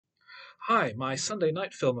Hi, my Sunday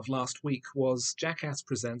night film of last week was Jackass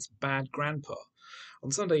Presents Bad Grandpa.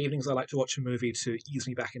 On Sunday evenings, I like to watch a movie to ease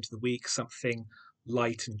me back into the week, something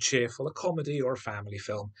light and cheerful, a comedy or a family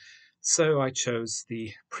film. So I chose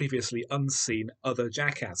the previously unseen other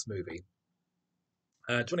Jackass movie.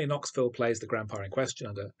 Johnny Knoxville plays the grandpa in question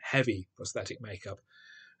under heavy prosthetic makeup,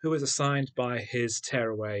 who is assigned by his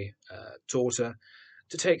tearaway daughter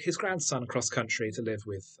to take his grandson cross country to live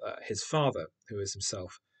with his father, who is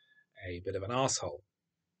himself a bit of an asshole.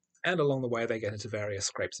 And along the way, they get into various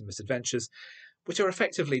scrapes and misadventures, which are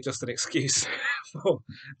effectively just an excuse for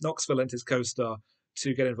Knoxville and his co star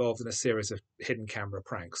to get involved in a series of hidden camera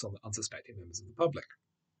pranks on unsuspecting members of the public.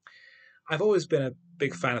 I've always been a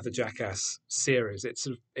big fan of the Jackass series.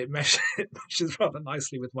 It meshes rather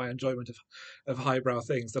nicely with my enjoyment of highbrow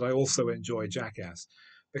things that I also enjoy Jackass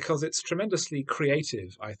because it's tremendously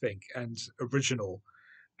creative, I think, and original,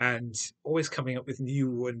 and always coming up with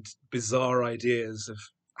new and bizarre ideas of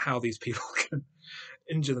how these people can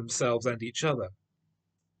injure themselves and each other.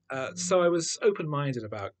 So I was open minded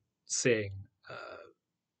about seeing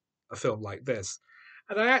a film like this,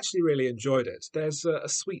 and I actually really enjoyed it. There's a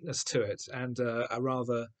sweetness to it and a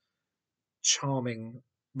rather charming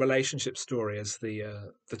relationship story as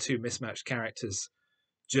the two mismatched characters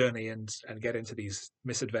journey and get into these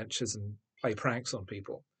misadventures and play pranks on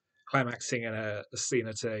people, climaxing in a scene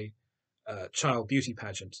at a child beauty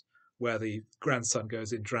pageant where the grandson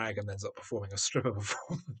goes in drag and ends up performing a stripper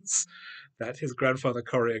performance that his grandfather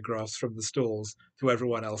choreographs from the stalls to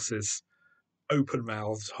everyone else's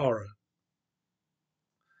open-mouthed horror.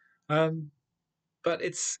 Um, but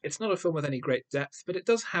it's not a film with any great depth, but it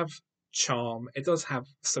does have charm. It does have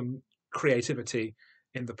some creativity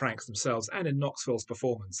in the pranks themselves and in Knoxville's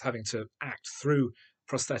performance, having to act through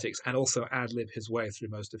prosthetics and also ad lib his way through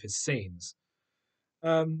most of his scenes.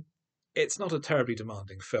 Um, it's not a terribly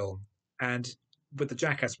demanding film, and with the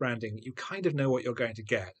Jackass branding, you kind of know what you're going to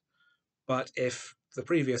get. But if the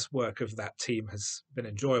previous work of that team has been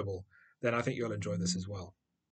enjoyable, then I think you'll enjoy this as well.